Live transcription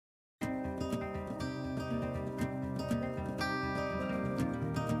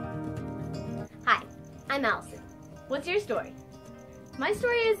I'm Allison. What's your story? My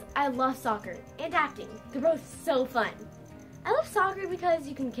story is I love soccer and acting. They're both so fun. I love soccer because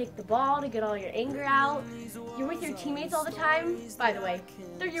you can kick the ball to get all your anger out. You're with your teammates all the time. By the way,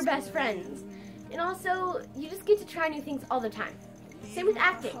 they're your best friends. And also, you just get to try new things all the time. Same with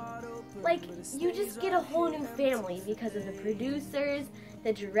acting. Like, you just get a whole new family because of the producers,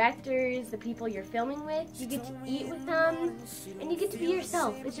 the directors, the people you're filming with. You get to eat with them, and you get to be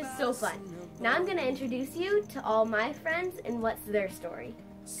yourself. It's just so fun. Now I'm going to introduce you to all my friends and what's their story.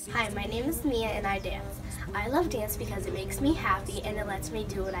 Hi, my name is Mia and I dance. I love dance because it makes me happy and it lets me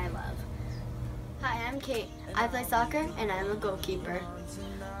do what I love. Hi, I'm Kate. I play soccer and I'm a goalkeeper.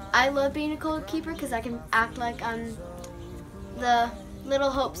 I love being a goalkeeper because I can act like I'm the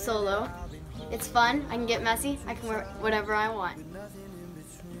Little Hope solo. It's fun, I can get messy, I can wear whatever I want.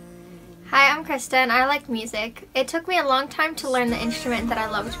 Hi, I'm Krista and I like music. It took me a long time to learn the instrument that I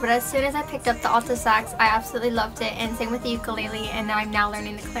loved, but as soon as I picked up the alto sax, I absolutely loved it, and same with the ukulele, and I'm now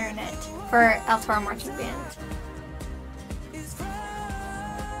learning the clarinet for El Toro Marching Band.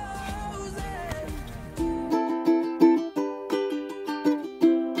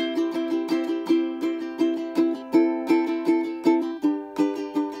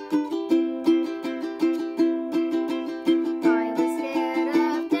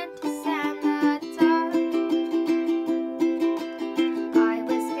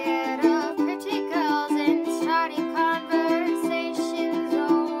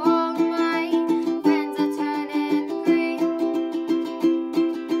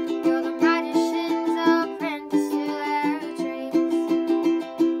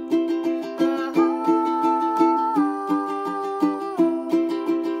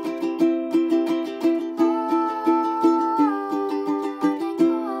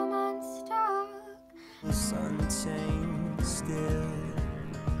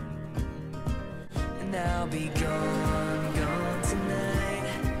 And I'll be gone, gone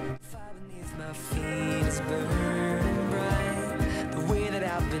tonight. Fire beneath my feet is burning bright. The way that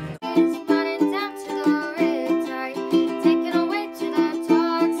I've been Running down to the riptide, taking away to the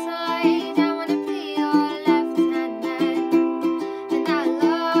dark side. I wanna be your lieutenant, and I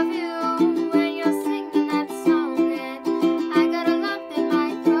love you when you're singing that song. And I got a lump in my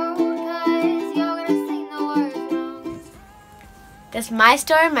throat 'cause you're gonna sing the words wrong. That's my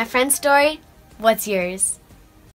story, my friend's story. What's yours?